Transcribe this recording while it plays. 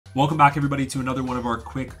Welcome back everybody to another one of our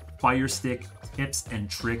quick Firestick tips and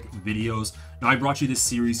trick videos. Now I brought you this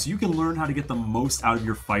series so you can learn how to get the most out of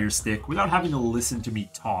your Firestick without having to listen to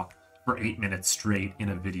me talk for 8 minutes straight in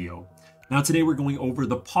a video. Now today we're going over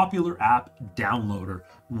the popular app Downloader.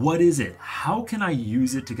 What is it? How can I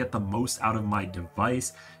use it to get the most out of my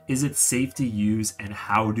device? Is it safe to use, and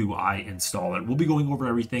how do I install it? We'll be going over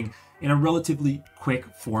everything in a relatively quick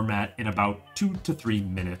format in about 2 to 3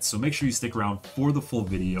 minutes. So make sure you stick around for the full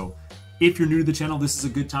video. If you're new to the channel, this is a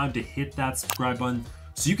good time to hit that subscribe button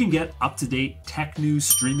so you can get up-to-date tech news,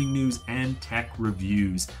 streaming news, and tech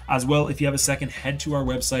reviews. As well, if you have a second, head to our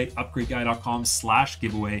website,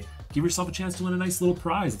 upgradeguy.com/giveaway. Give yourself a chance to win a nice little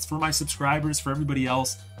prize. It's for my subscribers, for everybody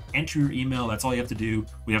else. Enter your email, that's all you have to do.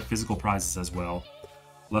 We have physical prizes as well.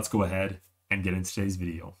 Let's go ahead and get into today's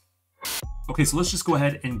video. Okay, so let's just go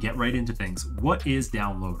ahead and get right into things. What is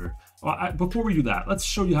Downloader? Well, before we do that, let's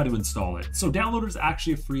show you how to install it. So Downloader is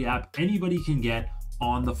actually a free app anybody can get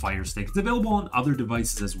on the Firestick. It's available on other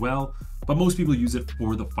devices as well, but most people use it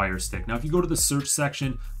for the Firestick. Now, if you go to the search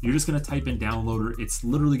section, you're just gonna type in Downloader. It's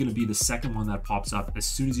literally gonna be the second one that pops up as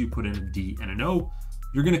soon as you put in a D and an O.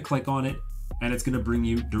 You're gonna click on it, and it's gonna bring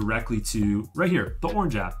you directly to right here, the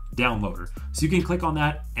orange app, Downloader. So you can click on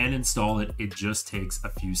that and install it. It just takes a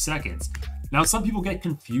few seconds. Now, some people get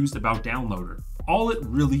confused about Downloader. All it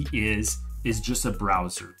really is just a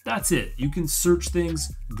browser. That's it. You can search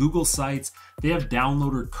things, Google sites. They have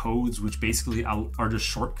downloader codes, which basically are just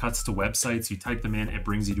shortcuts to websites. You type them in, it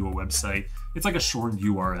brings you to a website. It's like a shortened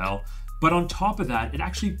URL. But on top of that, it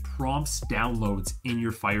actually prompts downloads in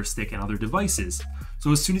your Firestick and other devices.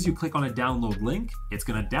 So as soon as you click on a download link, it's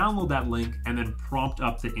gonna download that link and then prompt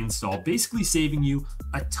up the install, basically saving you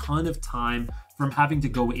a ton of time from having to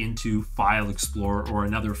go into File Explorer or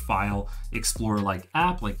another File Explorer-like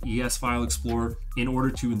app like ES File Explorer in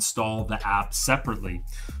order to install the app separately.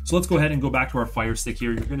 So let's go ahead and go back to our Firestick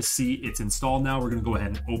here. You're gonna see it's installed now. We're gonna go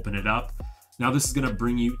ahead and open it up. Now this is gonna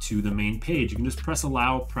bring you to the main page. You can just press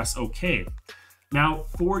allow, press OK. Now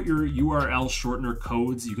for your URL shortener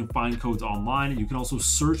codes, you can find codes online and you can also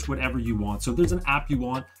search whatever you want. So if there's an app you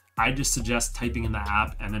want, I just suggest typing in the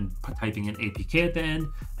app and then typing in APK at the end,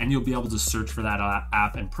 and you'll be able to search for that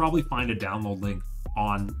app and probably find a download link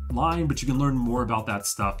online, but you can learn more about that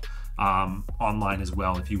stuff online as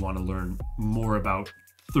well if you want to learn more about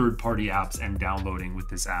third-party apps and downloading with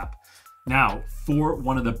this app. Now, for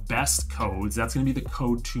one of the best codes, that's going to be the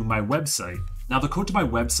code to my website. Now, the code to my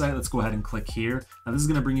website, let's go ahead and click here. Now, this is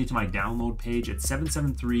going to bring you to my download page. It's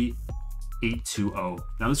 773820.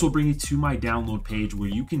 Now, this will bring you to my download page where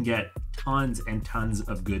you can get tons and tons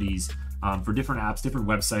of goodies for different apps, different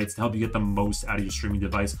websites to help you get the most out of your streaming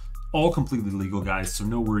device. All completely legal, guys, so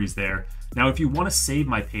no worries there. Now, if you want to save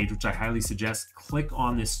my page, which I highly suggest, click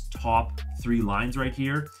on this top 3 lines right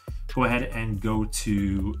here. Go ahead and go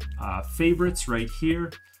to favorites right here,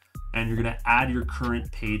 and you're gonna add your current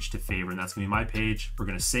page to favorite. And that's gonna be my page. We're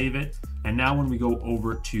gonna save it. And now when we go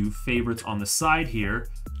over to favorites on the side here,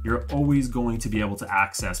 you're always going to be able to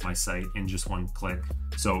access my site in just one click.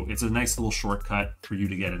 So it's a nice little shortcut for you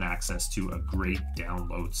to get an access to a great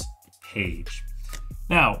downloads page.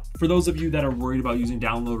 Now, for those of you that are worried about using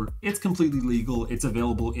Downloader, it's completely legal. It's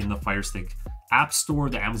available in the Firestick App Store,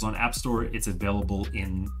 the Amazon App Store. It's available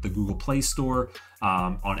in the Google Play Store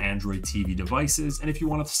on Android TV devices. And if you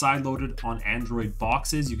want to sideload it on Android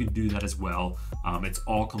boxes, you can do that as well. It's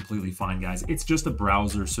all completely fine, guys. It's just a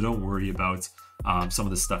browser, so don't worry about some of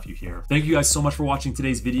the stuff you hear. Thank you guys so much for watching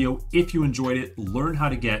today's video. If you enjoyed it, learn how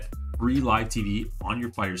to get free live TV on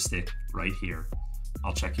your Firestick right here.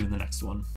 I'll check you in the next one.